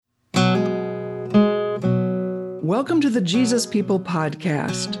Welcome to the Jesus People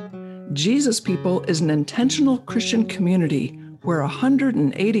podcast. Jesus People is an intentional Christian community where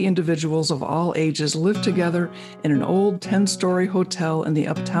 180 individuals of all ages live together in an old 10-story hotel in the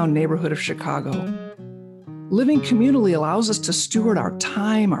uptown neighborhood of Chicago. Living communally allows us to steward our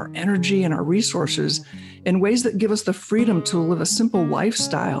time, our energy, and our resources in ways that give us the freedom to live a simple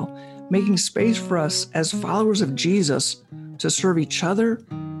lifestyle, making space for us as followers of Jesus to serve each other,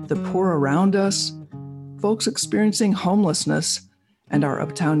 the poor around us, folks experiencing homelessness, and our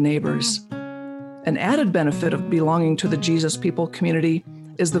uptown neighbors. An added benefit of belonging to the Jesus People community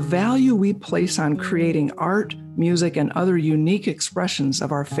is the value we place on creating art, music, and other unique expressions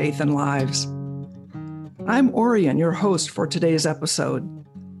of our faith and lives. I'm Oreon, your host for today's episode.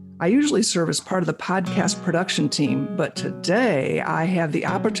 I usually serve as part of the podcast production team, but today I have the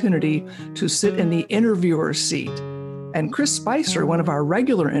opportunity to sit in the interviewer's seat. And Chris Spicer, one of our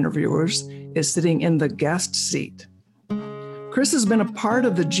regular interviewers, is sitting in the guest seat. Chris has been a part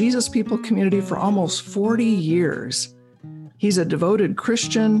of the Jesus People community for almost 40 years. He's a devoted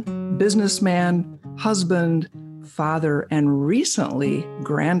Christian, businessman, husband, father, and recently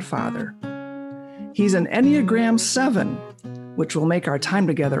grandfather. He's an Enneagram 7, which will make our time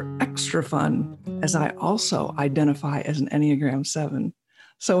together extra fun, as I also identify as an Enneagram 7.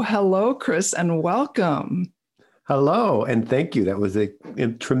 So hello, Chris, and welcome. Hello, and thank you. That was a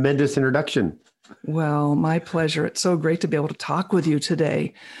tremendous introduction. Well, my pleasure. It's so great to be able to talk with you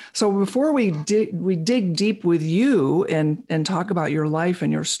today. So before we dig deep with you and talk about your life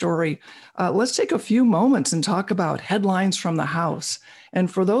and your story, let's take a few moments and talk about headlines from the house. And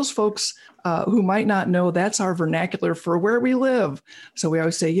for those folks who might not know, that's our vernacular for where we live. So we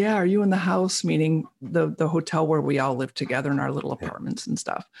always say, yeah, are you in the house? Meaning the hotel where we all live together in our little apartments and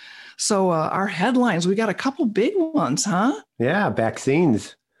stuff. So our headlines, we got a couple big ones, huh? Yeah,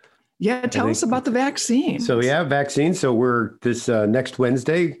 vaccines. Yeah, tell us about the vaccine. So yeah, vaccines. So we're this next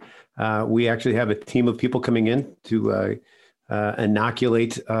Wednesday, we actually have a team of people coming in to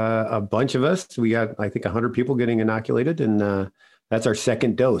inoculate a bunch of us. We got, I think, 100 people getting inoculated, and that's our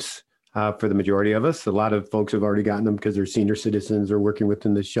second dose for the majority of us. A lot of folks have already gotten them because they're senior citizens or working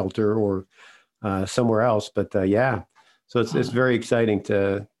within the shelter or somewhere else. But yeah, so it's very exciting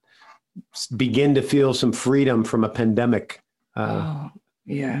to begin to feel some freedom from a pandemic.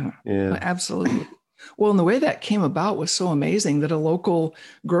 Yeah, absolutely. Well, and the way that came about was so amazing that a local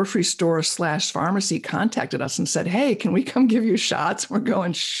grocery store / pharmacy contacted us and said, hey, can we come give you shots? We're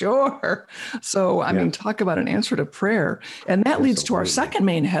going, sure. So, I mean, talk about an answer to prayer. And that leads to our second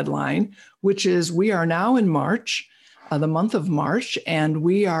main headline, which is we are now in March, the month of March, and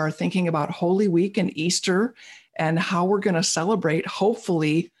we are thinking about Holy Week and Easter and how we're going to celebrate,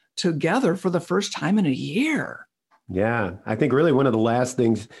 hopefully, together for the first time in a year. Yeah, I think really one of the last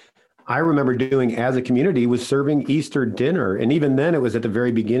things I remember doing as a community was serving Easter dinner. And even then it was at the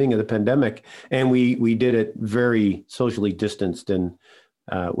very beginning of the pandemic. And we did it very socially distanced and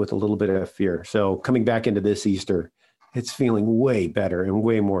with a little bit of fear. So coming back into this Easter, it's feeling way better and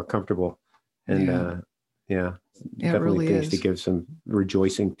way more comfortable. And definitely really things is to give some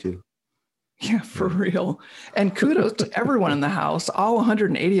rejoicing to. Yeah, for real. And kudos to everyone in the house, all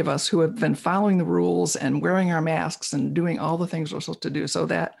 180 of us who have been following the rules and wearing our masks and doing all the things we're supposed to do. So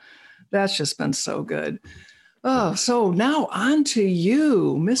that's just been so good. Oh, so now on to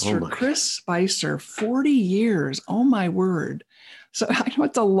you, Mr. Chris Spicer, 40 years. Oh, my word. So I know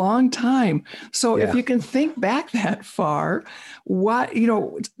it's a long time. So if you can think back that far,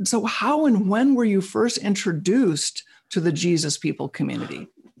 so how and when were you first introduced to the Jesus People community?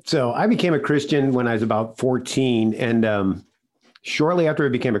 So I became a Christian when I was about 14. And shortly after I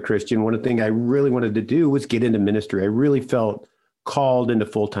became a Christian, one of the things I really wanted to do was get into ministry. I really felt called into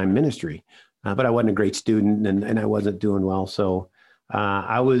full-time ministry, but I wasn't a great student and I wasn't doing well. So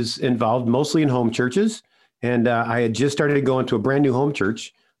I was involved mostly in home churches. And I had just started going to a brand new home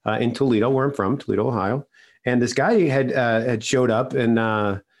church in Toledo, where I'm from, Toledo, Ohio. And this guy had showed up,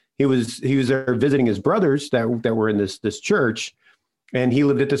 and he was there visiting his brothers that were in this church. And he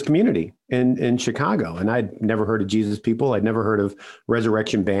lived at this community in Chicago. And I'd never heard of Jesus People. I'd never heard of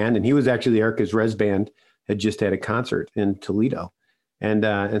Resurrection Band. And he was actually there because Res Band had just had a concert in Toledo. And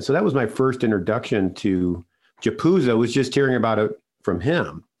so that was my first introduction to Japuza, was just hearing about it from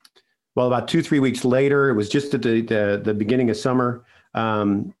him. Well, about 2-3 weeks later, it was just at the beginning of summer,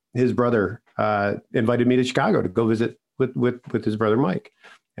 his brother invited me to Chicago to go visit with his brother, Mike.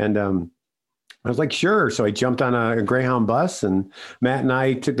 And I was like, sure. So I jumped on a Greyhound bus, and Matt and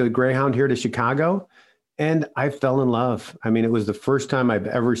I took the Greyhound here to Chicago, and I fell in love. I mean, it was the first time I've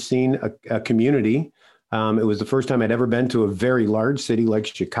ever seen a community. It was the first time I'd ever been to a very large city like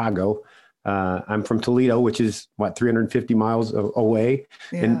Chicago. I'm from Toledo, which is 350 miles away.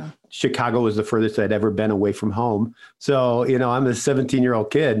 Yeah. And Chicago was the furthest I'd ever been away from home. So, I'm a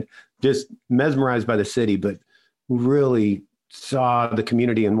 17-year-old kid, just mesmerized by the city, but really saw the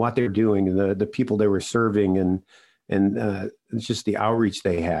community and what they're doing and the people they were serving and just the outreach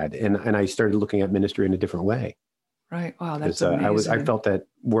they had. And I started looking at ministry in a different way. Right. Wow. That's amazing. I felt that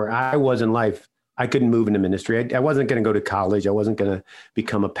where I was in life, I couldn't move into ministry. I wasn't going to go to college. I wasn't going to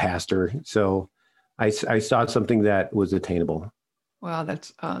become a pastor. So I saw something that was attainable. Wow.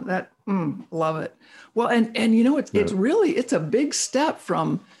 That's love it. Well, and it's a big step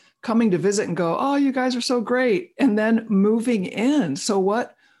from coming to visit and go, oh, you guys are so great. And then moving in. So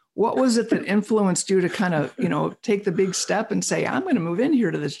what was it that influenced you to kind of, take the big step and say, I'm going to move in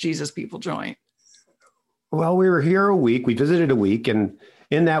here to this Jesus People joint? Well, we were here a week. We visited a week. And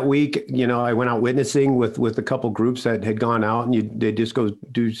in that week, I went out witnessing with a couple groups that had gone out, and they just go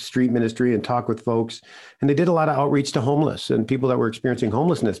do street ministry and talk with folks. And they did a lot of outreach to homeless and people that were experiencing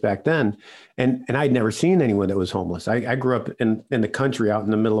homelessness back then. And I'd never seen anyone that was homeless. I grew up in the country out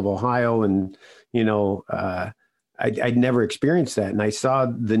in the middle of Ohio, and, I'd never experienced that. And I saw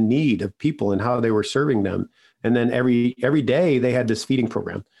the need of people and how they were serving them. And then every day they had this feeding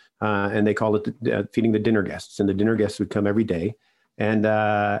program. And they called it feeding the dinner guests, and the dinner guests would come every day, and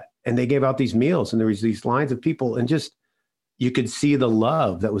they gave out these meals, and there was these lines of people, and just you could see the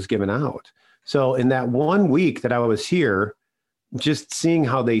love that was given out. So in that 1 week that I was here, just seeing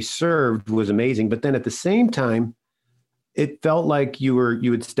how they served was amazing. But then at the same time, it felt like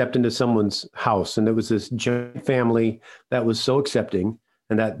you had stepped into someone's house, and there was this giant family that was so accepting,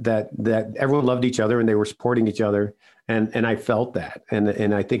 and that everyone loved each other and they were supporting each other. And I felt that.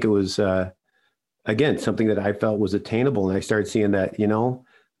 And I think it was, again, something that I felt was attainable. And I started seeing that,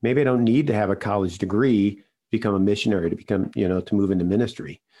 maybe I don't need to have a college degree, become a missionary, to move into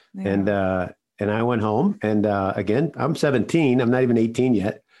ministry. Yeah. And I went home, and again, I'm 17, I'm not even 18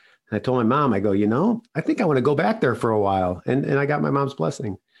 yet. And I told my mom, I go, I think I want to go back there for a while. And I got my mom's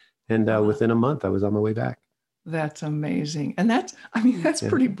blessing. And within a month, I was on my way back. That's amazing. And that's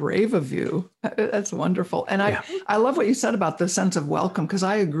pretty brave of you. That's wonderful. And I love what you said about the sense of welcome, because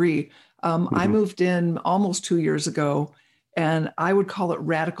I agree. I moved in almost 2 years ago, and I would call it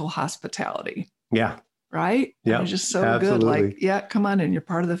radical hospitality. Yeah. Right? Yeah. It's just so Absolutely. good. Like, come on in. You're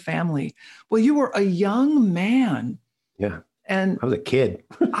part of the family. Well, you were a young man. Yeah. And I was a kid.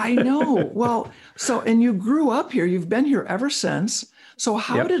 I know. Well, and you grew up here. You've been here ever since. So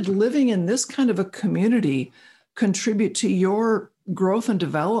how did living in this kind of a community contribute to your growth and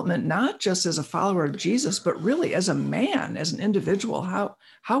development, not just as a follower of Jesus, but really as a man, as an individual?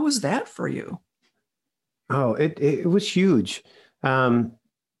 How was that for you? Oh, it was huge. My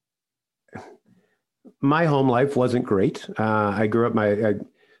home life wasn't great. I grew up,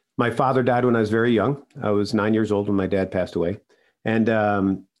 my father died when I was very young. I was 9 years old when my dad passed away. And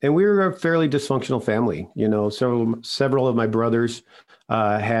we were a fairly dysfunctional family. Several of my brothers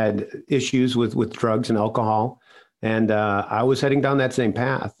had issues with drugs and alcohol. And I was heading down that same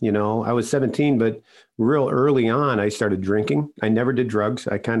path. I was 17, but real early on, I started drinking. I never did drugs.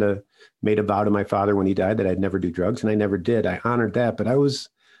 I kind of made a vow to my father when he died that I'd never do drugs, and I never did. I honored that, but I was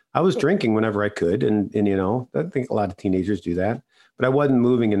drinking whenever I could. And I think a lot of teenagers do that, but I wasn't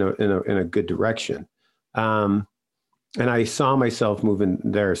moving in a good direction. And I saw myself moving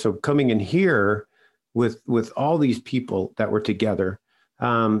there. So coming in here with all these people that were together,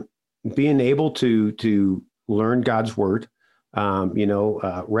 being able to learn God's word,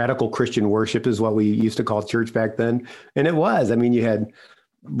 radical Christian worship is what we used to call church back then. And it was, you had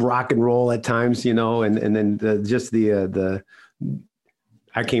rock and roll at times, and then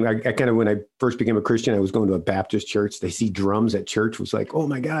when I first became a Christian, I was going to a Baptist church. They see drums at church, was like, oh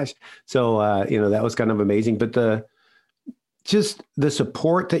my gosh. So, that was kind of amazing. But just the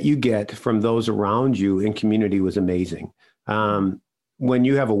support that you get from those around you in community was amazing. When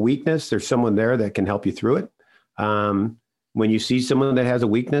you have a weakness, there's someone there that can help you through it. When you see someone that has a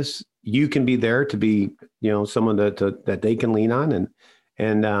weakness, you can be there to be, someone that they can lean on.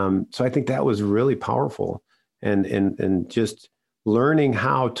 And so I think that was really powerful, and just learning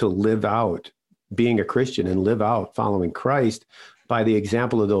how to live out being a Christian and live out following Christ by the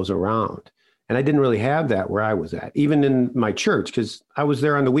example of those around. And I didn't really have that where I was at, even in my church, because I was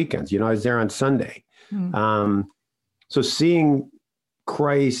there on the weekends, I was there on Sunday. So seeing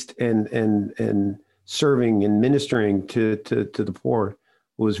Christ and serving and ministering to the poor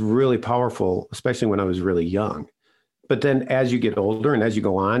was really powerful, especially when I was really young. But then as you get older and as you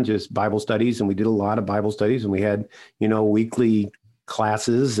go on, just Bible studies, and we did a lot of Bible studies, and we had, weekly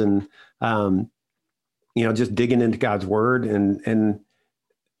classes, and, just digging into God's word. And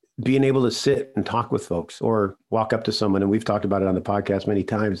being able to sit and talk with folks or walk up to someone, and we've talked about it on the podcast many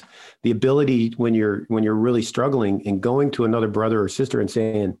times, the ability when you're really struggling and going to another brother or sister and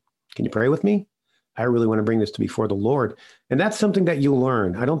saying, can you pray with me? I really want to bring this to before the Lord. And that's something that you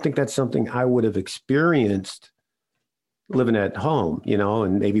learn. I don't think that's something I would have experienced living at home,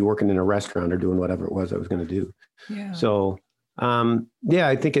 and maybe working in a restaurant or doing whatever it was I was going to do. Yeah. So,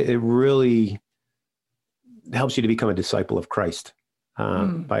 I think it really helps you to become a disciple of Christ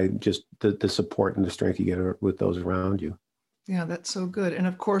by just the support and the strength you get with those around you. Yeah, that's so good. And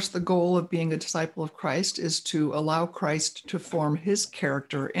of course, the goal of being a disciple of Christ is to allow Christ to form his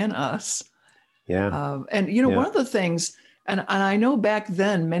character in us. Yeah. One of the things, and I know back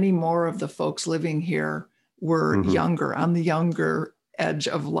then, many more of the folks living here were younger, on the younger edge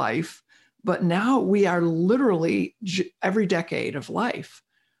of life. But now we are literally every decade of life.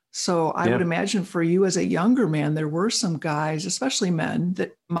 So I would imagine for you as a younger man, there were some guys, especially men,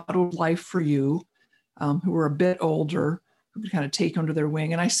 that modeled life for you, who were a bit older, who could kind of take under their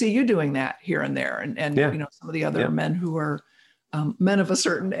wing. And I see you doing that here and there. And some of the other men who are men of a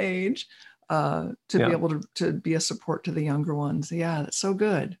certain age, to be able to be a support to the younger ones. Yeah, that's so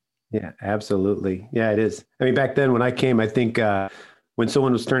good. Yeah, absolutely. Yeah, it is. I mean, back then when I came, I think when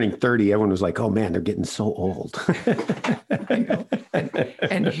someone was turning 30, everyone was like, oh man, they're getting so old. I know.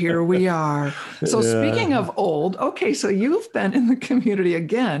 And here we are. So speaking of old, okay, so you've been in the community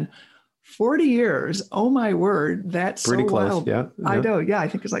again, 40 years. Oh my word. That's pretty so close. wild. Yeah. I know. Yeah. I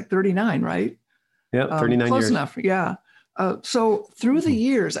think it's like 39, right? Yeah. 39 close years. enough. Yeah. So through the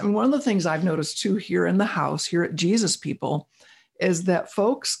years, I mean, one of the things I've noticed too here in the house, here at Jesus People, is that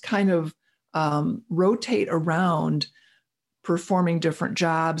folks kind of rotate around performing different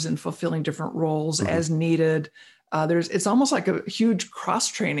jobs and fulfilling different roles as needed. It's almost like a huge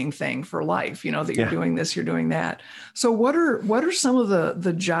cross-training thing for life, that you're doing this, you're doing that. So what are some of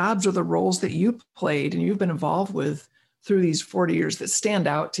the jobs or the roles that you played and you've been involved with through these 40 years that stand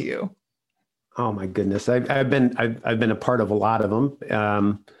out to you? Oh my goodness. I've been a part of a lot of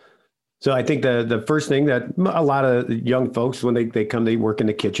them. So I think the first thing that a lot of young folks, when they come, they work in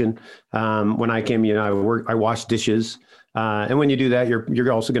the kitchen. When I came, I washed dishes. And when you do that,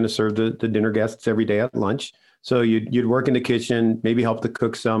 you're also going to serve the dinner guests every day at lunch. So you'd work in the kitchen, maybe help the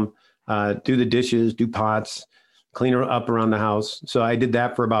cook some, do the dishes, do pots, clean up around the house. So I did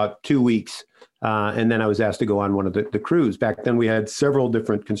that for about 2 weeks. And then I was asked to go on one of the crews. Back then we had several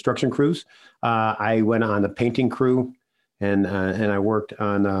different construction crews. I went on a painting crew and I worked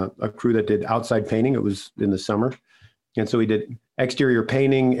on a crew that did outside painting. It was in the summer. And so we did exterior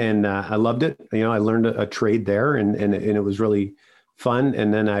painting and I loved it. I learned a trade there and it was really fun.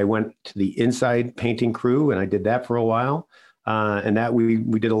 And then I went to the inside painting crew and I did that for a while. And that we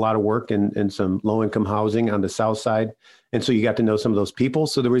did a lot of work in some low-income housing on the south side. And so you got to know some of those people.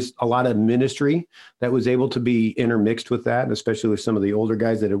 So there was a lot of ministry that was able to be intermixed with that, especially with some of the older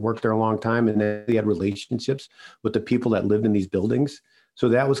guys that had worked there a long time and they had relationships with the people that lived in these buildings. So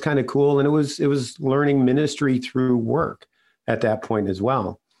that was kind of cool. And it was learning ministry through work at that point as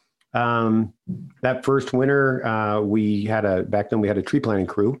well. That first winter, back then we had a tree planting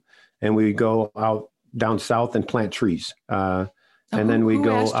crew and we would go out down south and plant trees. And then we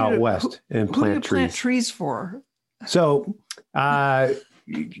go out west and plant trees. Who do you plant trees for? So,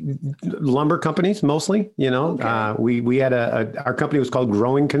 lumber companies mostly, okay. We had our company was called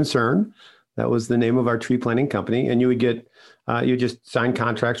Growing Concern. That was the name of our tree planting company. And you would get, you just sign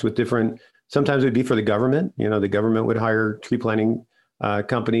contracts with sometimes it would be for the government. The government would hire tree planting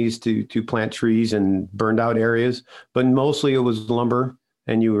companies to plant trees in burned out areas, but mostly it was lumber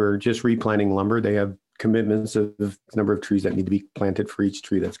and you were just replanting lumber. They have commitments of the number of trees that need to be planted for each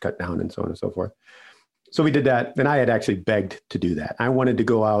tree that's cut down and so on and so forth. So we did that. And I had actually begged to do that. I wanted to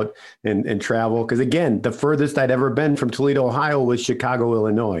go out and travel. Because again, the furthest I'd ever been from Toledo, Ohio was Chicago,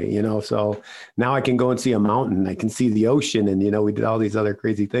 Illinois, So now I can go and see a mountain. I can see the ocean. And, we did all these other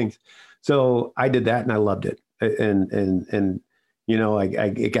crazy things. So I did that and I loved it. And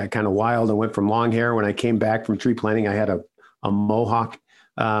it got kind of wild. I went from long hair. When I came back from tree planting, I had a mohawk.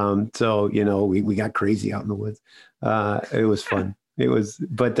 So, we got crazy out in the woods. It was fun.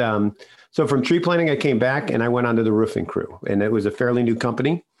 So from tree planting, I came back and I went onto the roofing crew, and it was a fairly new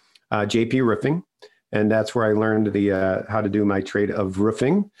company, JP Roofing. And that's where I learned how to do my trade of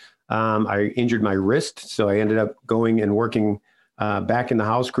roofing. I injured my wrist. So I ended up going and working back in the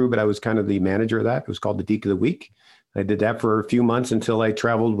house crew, but I was kind of the manager of that. It was called the Deke of the Week. I did that for a few months until I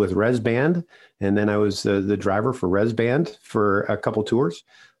traveled with Res Band. And then I was the driver for Res Band for a couple tours.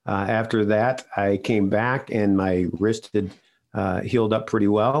 After that, I came back and my wrist had healed up pretty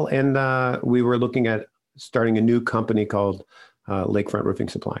well. And we were looking at starting a new company called Lakefront Roofing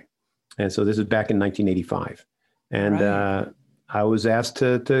Supply. And so this is back in 1985. And Right. I was asked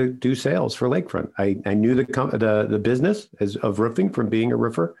to do sales for Lakefront. I knew the business of roofing from being a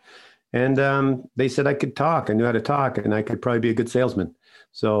roofer. And they said I could talk. I knew how to talk, and I could probably be a good salesman.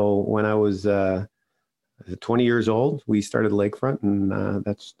 So when I was 20 years old, we started Lakefront, and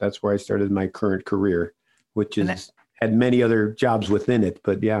that's where I started my current career, which And is had many other jobs within it.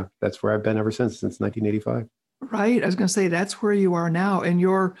 But yeah, that's where I've been ever since 1985. right. I was going to say that's where you are now. And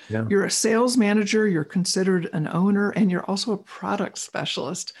Yeah. you're a sales manager, you're considered an owner, and you're also a product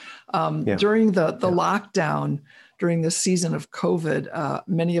specialist. Yeah. During the lockdown, during this season of COVID,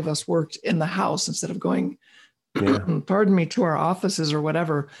 many of us worked in the house instead of going, Yeah. pardon me, to our offices or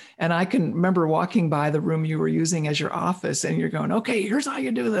whatever. And I can remember walking by the room you were using as your office, and you're going, okay, here's how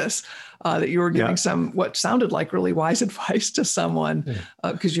you do this. That you were giving some what sounded like really wise advice to someone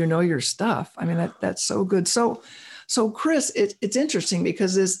because you know your stuff. I mean, that's so good. So Chris, it's interesting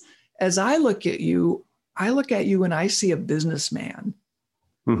because as I look at you and I see a businessman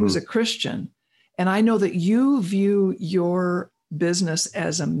who's a Christian, and I know that you view your business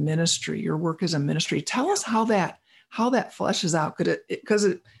as a ministry, your work as a ministry. Tell us how that fleshes out. Because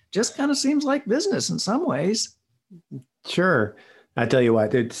it just kind of seems like business in some ways. Sure. I tell you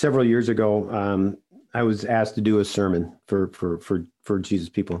what, several years ago, I was asked to do a sermon for Jesus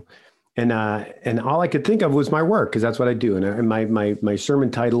people. And all I could think of was my work, because that's what I do. And my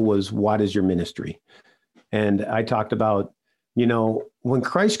sermon title was, "What is your ministry?" And I talked about, when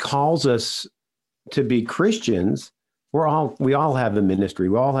Christ calls us to be Christians, we all have a ministry.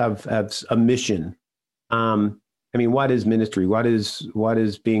 We all have a mission. What is ministry? What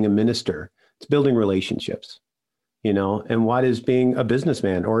is being a minister? It's building relationships, and what is being a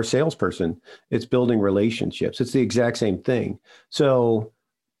businessman or a salesperson? It's building relationships. It's the exact same thing. So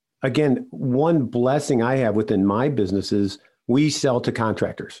again, one blessing I have within my business is we sell to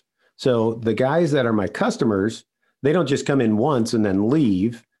contractors. So the guys that are my customers, they don't just come in once and then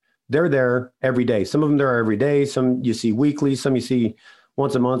leave. They're there every day. Some of them there every day. Some you see weekly, some you see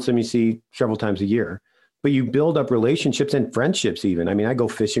once a month, some you see several times a year. But you build up relationships and friendships even. I mean, I go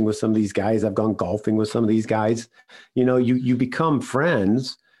fishing with some of these guys. I've gone golfing with some of these guys. You become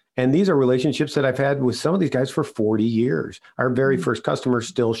friends. And these are relationships that I've had with some of these guys for 40 years. Our very first customer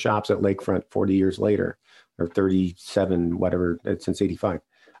still shops at Lakefront 40 years later, or 37, whatever, since 85.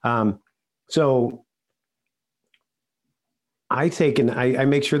 So I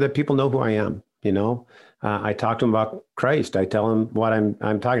make sure that people know who I am. I talk to them about Christ. I tell them what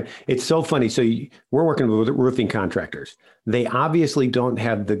I'm talking. It's so funny. So we're working with roofing contractors. They obviously don't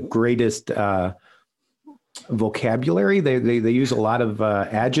have the greatest vocabulary. They use a lot of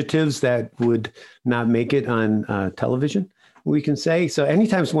adjectives that would not make it on television, we can say. So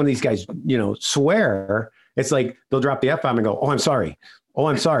anytime one of these guys, swear, it's like they'll drop the F-bomb and go, "Oh, I'm sorry. Oh,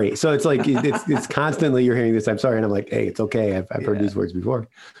 I'm sorry." So it's like, it's constantly you're hearing this, "I'm sorry." And I'm like, "Hey, it's okay. I've heard these words before."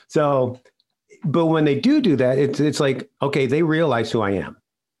 So, but when they do that, it's like, okay, they realize who I am,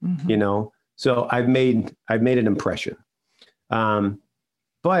 so I've made an impression.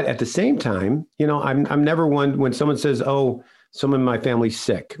 But at the same time, I'm never one when someone says, "Oh, someone in my family's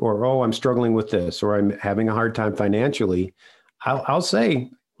sick," or, "Oh, I'm struggling with this," or, "I'm having a hard time financially." I'll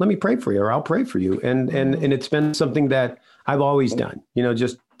say, "Let me pray for you," or, "I'll pray for you." And it's been something that I've always done,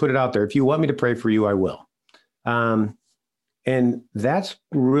 just put it out there. If you want me to pray for you, I will. And that's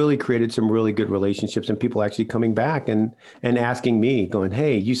really created some really good relationships, and people actually coming back and asking me, going,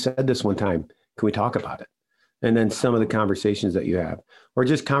 "Hey, you said this one time. Can we talk about it?" And then some of the conversations that you have, or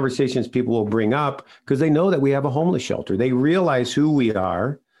just conversations people will bring up because they know that we have a homeless shelter. They realize who we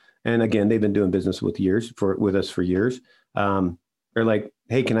are. And again, they've been doing business with us for years. They're like,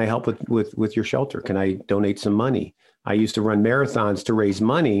 "Hey, can I help with your shelter? Can I donate some money?" I used to run marathons to raise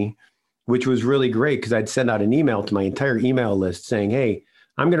money, which was really great because I'd send out an email to my entire email list saying, "Hey,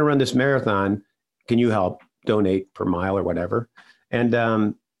 I'm going to run this marathon. Can you help donate per mile or whatever?"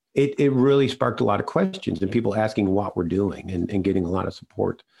 And it really sparked a lot of questions and people asking what we're doing and getting a lot of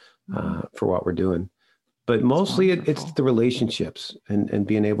support for what we're doing. But mostly it's the relationships and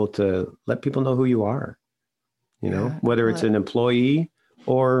being able to let people know who you are, whether it's an employee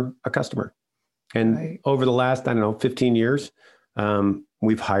or a customer. And over the last, 15 years,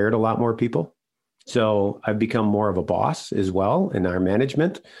 we've hired a lot more people. So I've become more of a boss as well in our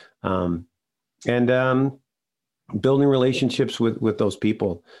management, and building relationships with those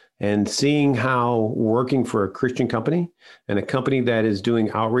people and seeing how working for a Christian company and a company that is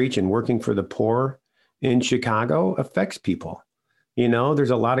doing outreach and working for the poor in Chicago affects people. There's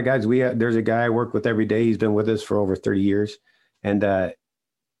a lot of guys. There's a guy I work with every day. He's been with us for over 30 years. And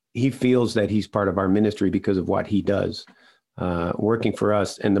he feels that he's part of our ministry because of what he does. working for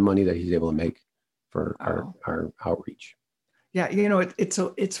us and the money that he's able to make for our outreach. Yeah,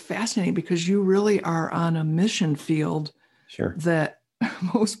 it's fascinating because you really are on a mission field Sure. that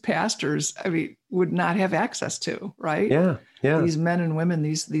most pastors, would not have access to, right? Yeah. These men and women,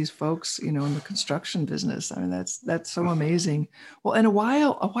 these folks, in the construction business. That's so amazing. Well, and a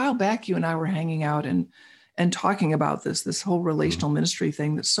while back, you and I were hanging out and talking about this whole relational ministry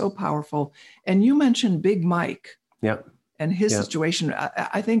thing that's so powerful. And you mentioned Big Mike. Yeah. And his situation.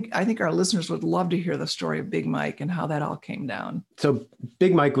 I think our listeners would love to hear the story of Big Mike and how that all came down. So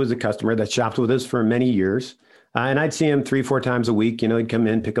Big Mike was a customer that shopped with us for many years. And I'd see him 3-4 times a week. He'd come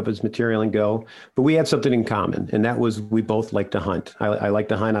in, pick up his material and go. But we had something in common. And that was we both like to hunt. I like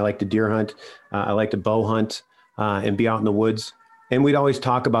to hunt. I like to deer hunt. I like to bow hunt and be out in the woods. And we'd always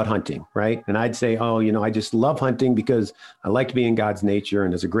talk about hunting, right? And I'd say, I just love hunting because I like to be in God's nature.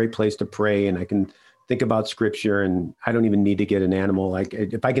 And it's a great place to pray. And I can think about scripture, and I don't even need to get an animal. Like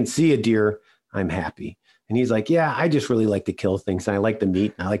if I can see a deer, I'm happy. And he's like, yeah, I just really like to kill things. And I like the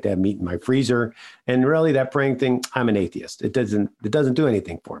meat. And I like to have meat in my freezer. And really that praying thing, I'm an atheist. It doesn't do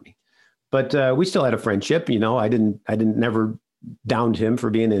anything for me. But we still had a friendship. I never downed him for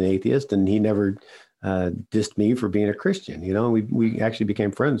being an atheist, and he never dissed me for being a Christian. We actually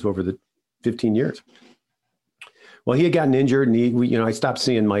became friends over the 15 years. Well, he had gotten injured, and I stopped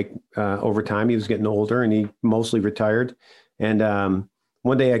seeing Mike over time. He was getting older, and he mostly retired. And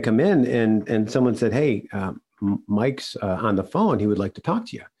one day I come in, and someone said, "Hey, Mike's on the phone. He would like to talk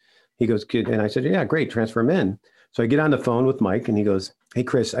to you." He goes, and I said, "Yeah, great, transfer him in." So I get on the phone with Mike, and he goes, "Hey,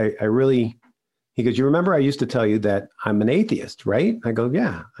 Chris, he goes, you remember I used to tell you that I'm an atheist, right?" I go,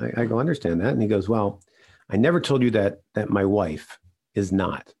 "Yeah." I go, "Understand that." And he goes, "Well, I never told you that my wife is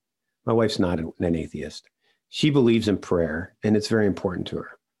not. My wife's not an atheist. She believes in prayer, and it's very important to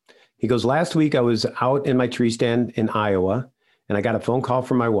her." He goes, "Last week I was out in my tree stand in Iowa, and I got a phone call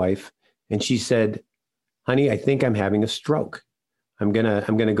from my wife, and she said, 'Honey, I think I'm having a stroke. I'm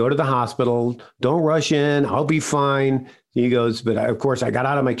gonna go to the hospital. Don't rush in. I'll be fine." He goes, "But of course I got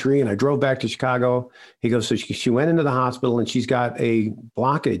out of my tree and I drove back to Chicago." He goes, "So she went into the hospital, and she's got a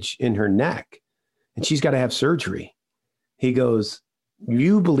blockage in her neck, and she's got to have surgery." He goes,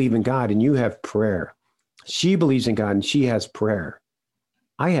 "You believe in God and you have prayer. She believes in God and she has prayer.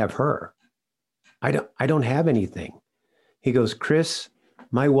 I have her. I don't have anything." He goes, "Chris,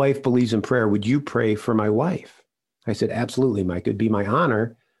 my wife believes in prayer. Would you pray for my wife?" I said, "Absolutely, Mike. It'd be my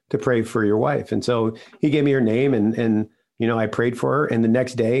honor to pray for your wife." And so he gave me her name, and I prayed for her. And the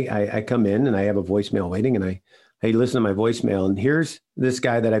next day I come in and I have a voicemail waiting, and I listen to my voicemail, and here's this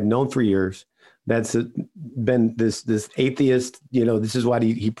guy that I've known for years that's been this atheist. This is what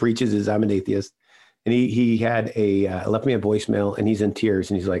he preaches is I'm an atheist. And he had left me a voicemail, and he's in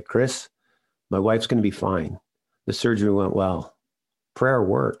tears, and he's like, "Chris, my wife's going to be fine. The surgery went well. Prayer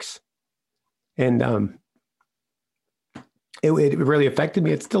works." And it really affected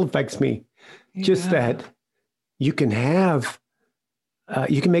me. It still affects me. Yeah. Just that you can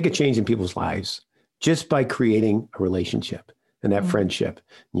make a change in people's lives just by creating a relationship and that friendship.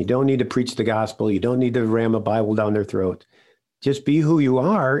 And you don't need to preach the gospel. You don't need to ram a Bible down their throat. Just be who you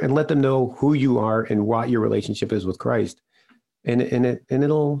are and let them know who you are and what your relationship is with Christ. And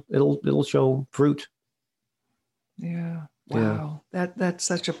it'll show fruit. Yeah. Wow. Yeah. That's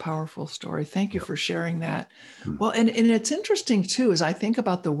such a powerful story. Thank you for sharing that. Well, and it's interesting too, as I think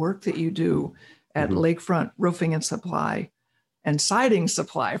about the work that you do at Lakefront Roofing and Supply and Siding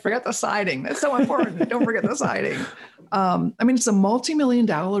Supply. I forgot the siding. That's so important. Don't forget the siding. It's a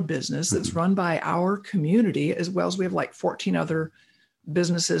multi-million-dollar business that's run by our community, as well as we have like 14 other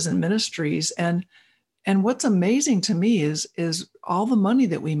businesses and ministries. And what's amazing to me is all the money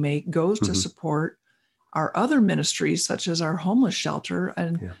that we make goes to support our other ministries, such as our homeless shelter.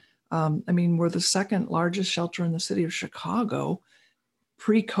 And we're the second largest shelter in the city of Chicago.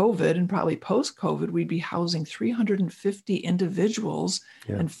 Pre-COVID and probably post-COVID, we'd be housing 350 individuals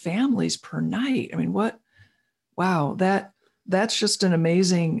and families per night. Wow, that's just an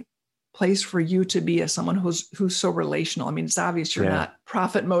amazing place for you to be as someone who's so relational. It's obvious you're not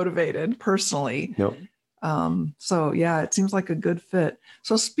profit motivated personally. Nope. It seems like a good fit.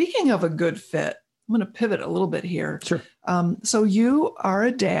 So speaking of a good fit, I'm going to pivot a little bit here. Sure. So you are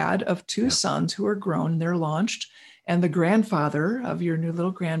a dad of two sons who are grown, they're launched, and the grandfather of your new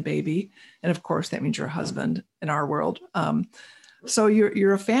little grandbaby. And of course, that means your husband in our world. So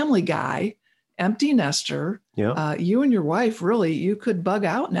you're a family guy, empty nester. Yeah. You and your wife, really, you could bug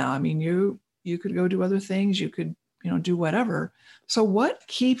out now. You could go do other things. You could, do whatever. So what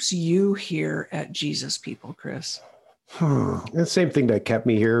keeps you here at Jesus People, Chris? The same thing that kept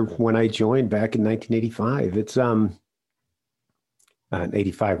me here when I joined back in 1985. It's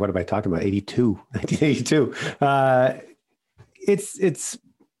 85. What am I talking about? 82, 1982. It's,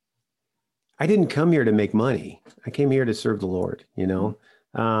 I didn't come here to make money. I came here to serve the Lord, you know.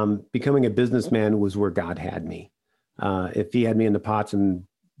 Becoming a businessman was where God had me. If he had me in the pots and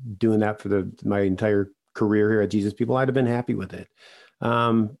doing that for my entire career here at Jesus People, I'd have been happy with it.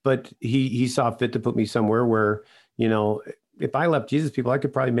 But he saw fit to put me somewhere where, you know, if I left Jesus People, I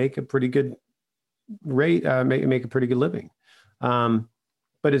could probably make a pretty good rate, make a pretty good living.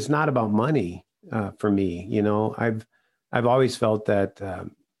 But it's not about money for me. You know, I've always felt that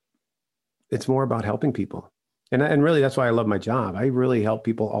it's more about helping people. And really, that's why I love my job. I really help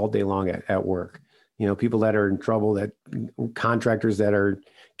people all day long at work. You know, people that are in trouble, that contractors that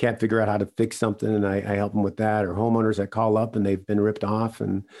can't figure out how to fix something, and I help them with that, or homeowners that call up and they've been ripped off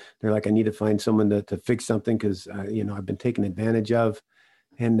and they're like, I need to find someone to fix something because, you know, I've been taken advantage of.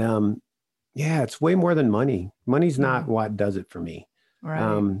 And yeah, it's way more than money. Money's not what does it for me.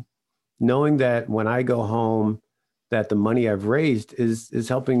 Right. Knowing that when I go home, that the money I've raised is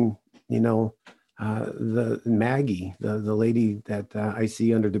helping, you know, the Maggie, the lady that I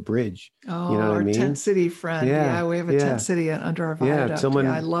see under the bridge. Oh, you know what our I mean? tent city friend. Yeah, we have a tent city under our viaduct. Someone,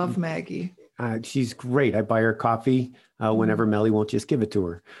 I love Maggie. She's great. I buy her coffee whenever Melly won't just give it to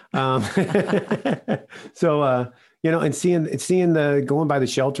her. So you know, and seeing going by the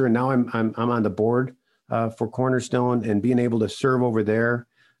shelter, and now I'm on the board for Cornerstone and being able to serve over there.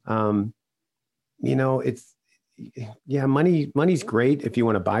 You know, money's great if you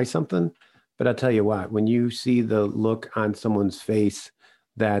want to buy something. But I'll tell you what, when you see the look on someone's face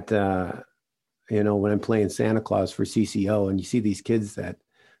that, you know, when I'm playing Santa Claus for CCO and you see these kids that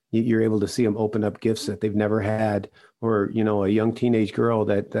you're able to see them open up gifts that they've never had, or, you know, a young teenage girl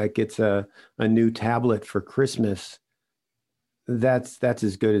that gets a new tablet for Christmas, that's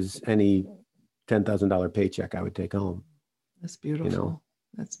as good as any $10,000 paycheck I would take home. That's beautiful. You know?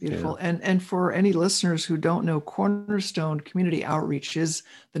 That's beautiful. Yeah. And for any listeners who don't know, Cornerstone Community Outreach is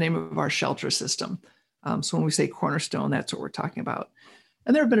the name of our shelter system. So when we say Cornerstone, that's what we're talking about.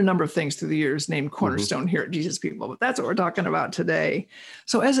 And there have been a number of things through the years named Cornerstone here at Jesus People, but that's what we're talking about today.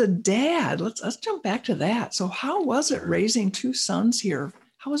 So as a dad, let's jump back to that. So how was it raising two sons here?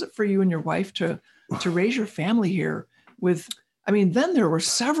 How was it for you and your wife to raise your family here with, I mean, then there were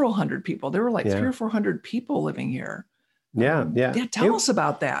several hundred people. There were like 300 or 400 people living here. Yeah. Tell us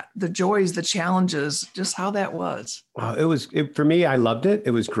about that. The joys, the challenges, just how that was. For me, I loved it.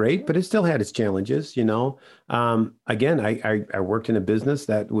 It was great, but it still had its challenges, you know. Again, I worked in a business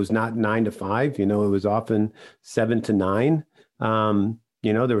that was not 9 to 5, you know, it was often 7 to 9. You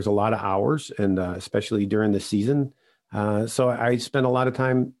know, there was a lot of hours, and especially during the season. So I spent a lot of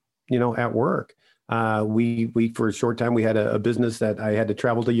time, you know, at work. We for a short time, we had a business that I had to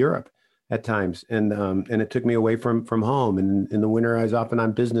travel to Europe at times. And it took me away from home. And in the winter, I was often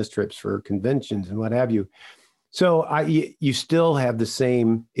on business trips for conventions and what have you. So you still have the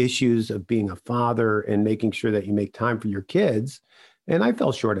same issues of being a father and making sure that you make time for your kids. And I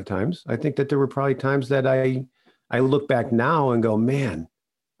fell short at times. I think that there were probably times that I look back now and go, man,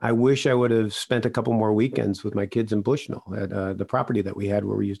 I wish I would have spent a couple more weekends with my kids in Bushnell at the property that we had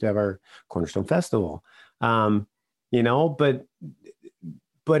where we used to have our Cornerstone Festival. You know, but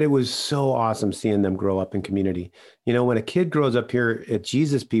it was so awesome seeing them grow up in community. You know, when a kid grows up here at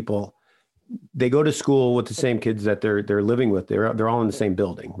Jesus People, they go to school with the same kids that they're living with. They're all in the same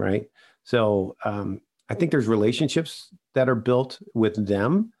building, right? So I think there's relationships that are built with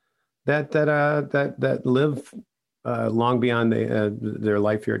them that live long beyond their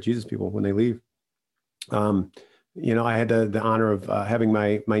life here at Jesus People when they leave. You know, I had the honor of having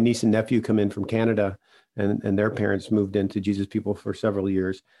my niece and nephew come in from Canada. And their parents moved into Jesus People for several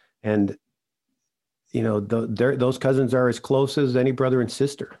years. And, you know, those cousins are as close as any brother and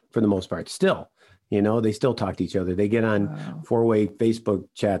sister for the most part. Still, you know, they still talk to each other. They get on four-way Facebook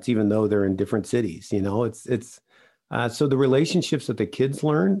chats, even though they're in different cities. You know, it's so the relationships that the kids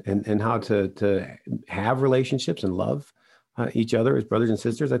learn and how to have relationships and love each other as brothers and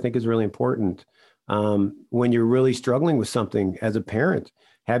sisters, I think is really important. When you're really struggling with something as a parent,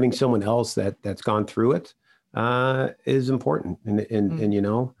 having someone else that's gone through it is important. And you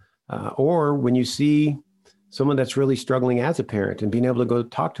know, or when you see someone that's really struggling as a parent and being able to go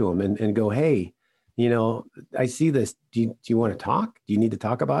talk to them and go, hey, you know, I see this. Do you want to talk? Do you need to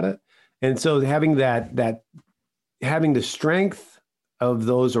talk about it? And so having having the strength of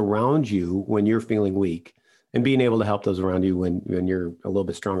those around you when you're feeling weak and being able to help those around you when you're a little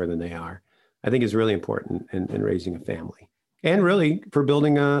bit stronger than they are, I think is really important in raising a family. And really for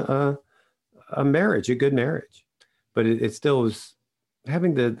building a marriage, a good marriage. But it still is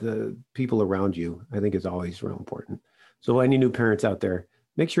having the people around you, I think is always real important. So any new parents out there,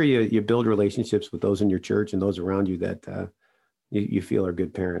 make sure you build relationships with those in your church and those around you that you feel are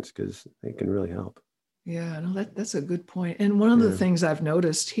good parents, because they can really help. Yeah, no, that's a good point. And one of the things I've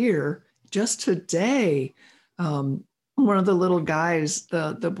noticed here just today, one of the little guys,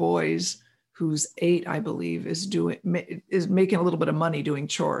 the boys who's 8, I believe, is making a little bit of money doing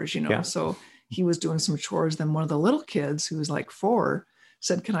chores, So he was doing some chores. Then one of the little kids who was like 4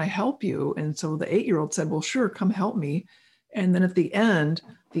 said, "Can I help you?" And so the 8-year-old said, "Well, sure, come help me." And then at the end,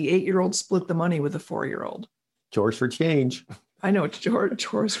 the 8-year-old split the money with the 4-year-old. Chores for change. I know, it's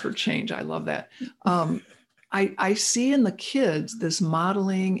chores for change. I love that. I see in the kids this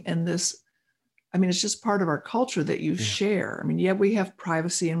modeling and this, I mean, it's just part of our culture that you share. I mean, yeah, we have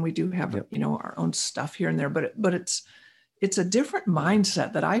privacy and we do have, our own stuff here and there, but it's a different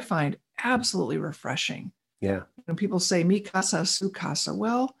mindset that I find absolutely refreshing. Yeah. When people say mi casa, su casa,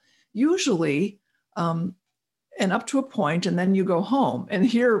 well, usually, and up to a point, and then you go home. And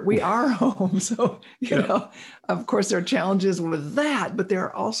here we are home. So, of course, there are challenges with that, but there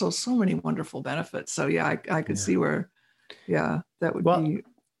are also so many wonderful benefits. So, I could see where, that would be.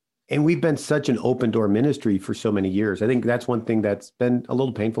 And we've been such an open door ministry for so many years. I think that's one thing that's been a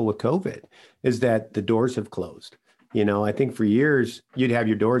little painful with COVID, is that the doors have closed. I think for years you'd have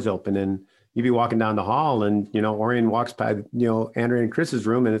your doors open and you'd be walking down the hall and, Oreon walks by, Andrea and Chris's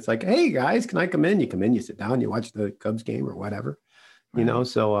room, and it's like, "Hey guys, can I come in?" You come in, you sit down, you watch the Cubs game or whatever,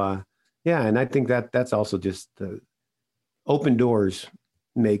 So, and I think that's also just the open doors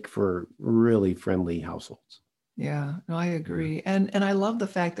make for really friendly households. Yeah, no, I agree. And I love the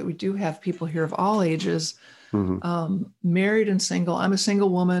fact that we do have people here of all ages, married and single. I'm a single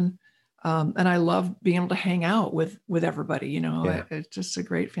woman. And I love being able to hang out with everybody, It's just a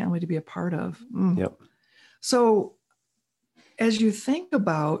great family to be a part of. Yep. So as you think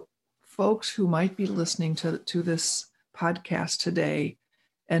about folks who might be listening to this podcast today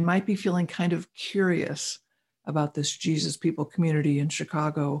and might be feeling kind of curious about this Jesus People community in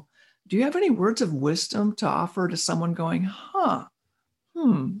Chicago, do you have any words of wisdom to offer to someone going, I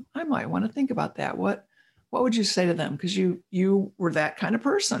might want to think about that? What would you say to them? Because you were that kind of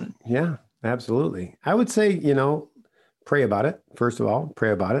person. Yeah, absolutely. I would say, pray about it. First of all,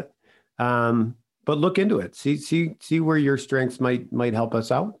 pray about it. But look into it. See where your strengths might help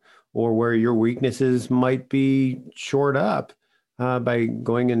us out, or where your weaknesses might be shored up by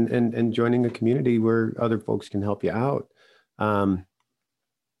going and joining a community where other folks can help you out. I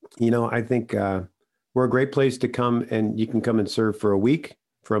think we're a great place to come, and you can come and serve for a week,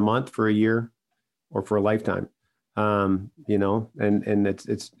 for a month, for a year, or for a lifetime. And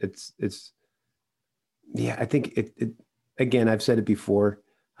it's I think it again, I've said it before,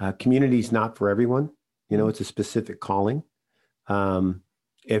 community is not for everyone. It's a specific calling.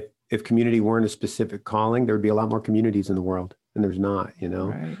 If community weren't a specific calling, there would be a lot more communities in the world, and there's not,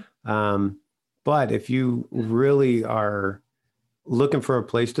 Right. But if you really are looking for a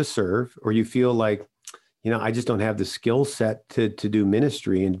place to serve, or you feel like, I just don't have the skill set to do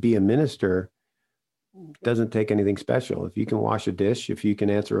ministry and be a minister, doesn't take anything special. If you can wash a dish, if you can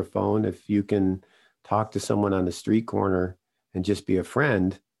answer a phone, if you can talk to someone on the street corner and just be a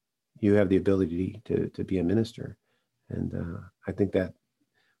friend, you have the ability to be a minister. And I think that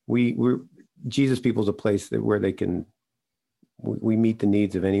we're Jesus People is a place where we meet the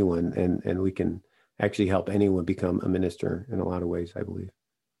needs of anyone, and we can actually help anyone become a minister in a lot of ways, I believe.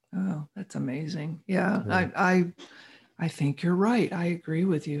 Oh, that's amazing. Yeah. I think you're right. I agree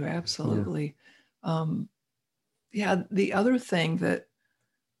with you. Absolutely. The other thing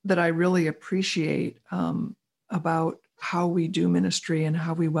that I really appreciate about how we do ministry and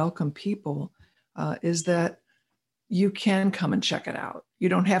how we welcome people is that you can come and check it out. You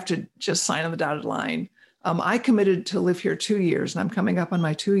don't have to just sign on the dotted line. I committed to live here 2 years, and I'm coming up on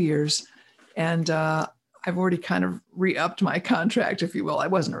my 2 years, and I've already kind of re-upped my contract, if you will. It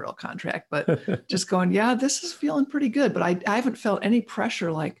wasn't a real contract, but just going, this is feeling pretty good. But I haven't felt any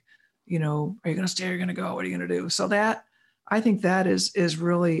pressure like, are you going to stay? Are you going to go? What are you going to do? So I think that is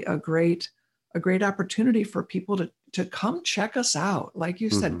really a great opportunity for people to come check us out. Like you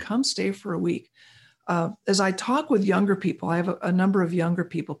said, come stay for a week. As I talk with younger people, I have a number of younger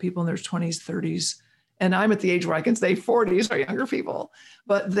people in their 20s, 30s, and I'm at the age where I can say 40s are younger people,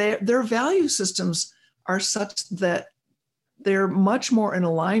 but their value systems are such that they're much more in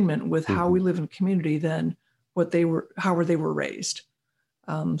alignment with how we live in community than how they were raised.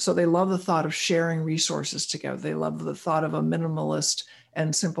 So they love the thought of sharing resources together. They love the thought of a minimalist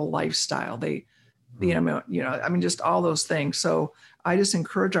and simple lifestyle. Just all those things. So I just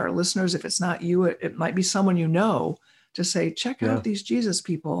encourage our listeners, if it's not you, it might be someone to say, check out these Jesus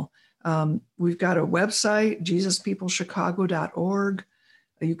People. We've got a website, JesusPeopleChicago.org.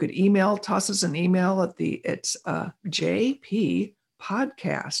 You could toss us an email it's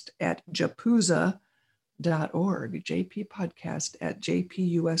jppodcast@japuza.org,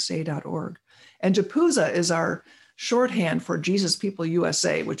 jppodcast@jpusa.org. And Japuza is our shorthand for Jesus People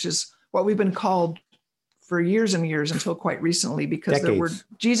USA, which is what we've been called for years and years until quite recently, because Decades. there were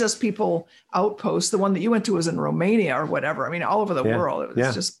Jesus People outposts. The one that you went to was in Romania or whatever. I mean, all over the world.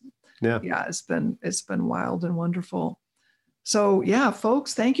 It's just, it's been wild and wonderful. So yeah,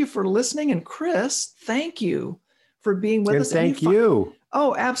 folks, thank you for listening. And Chris, thank you for being with us. Thank you.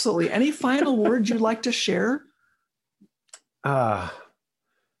 Oh, absolutely. Any final words you'd like to share? I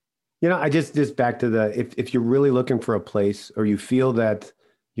just back to if you're really looking for a place, or you feel that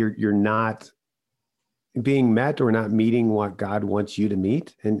you're not being met or not meeting what God wants you to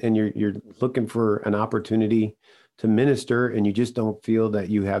meet, and you're looking for an opportunity to minister, and you just don't feel that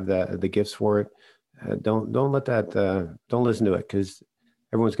you have the gifts for it, don't let that, don't listen to it, because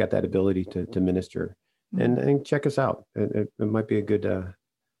everyone's got that ability to minister. And check us out. It might be a good,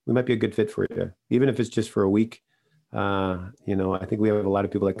 we might be a good fit for you, even if it's just for a week. I think we have a lot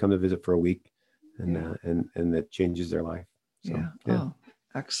of people that come to visit for a week, and that changes their life. So, Oh,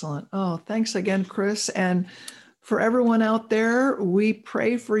 excellent. Oh, thanks again, Chris. And for everyone out there, we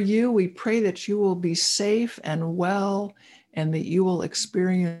pray for you. We pray that you will be safe and well, and that you will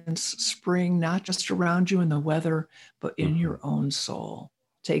experience spring, not just around you in the weather, but in your own soul.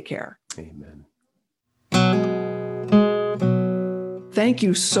 Take care. Amen. Thank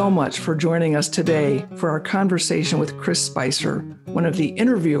you so much for joining us today for our conversation with Chris Spicer, one of the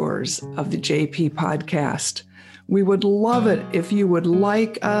interviewers of the JP podcast. We would love it if you would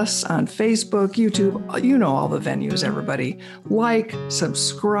like us on Facebook, YouTube, you know all the venues, everybody. Like,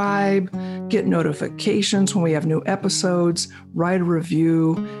 subscribe, get notifications when we have new episodes, write a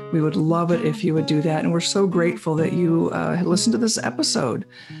review. We would love it if you would do that. And we're so grateful that you listened to this episode.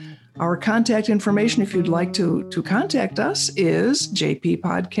 Our contact information, if you'd like to contact us, is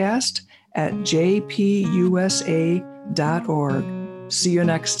jppodcast@jpusa.org. See you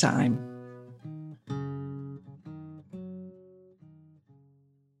next time.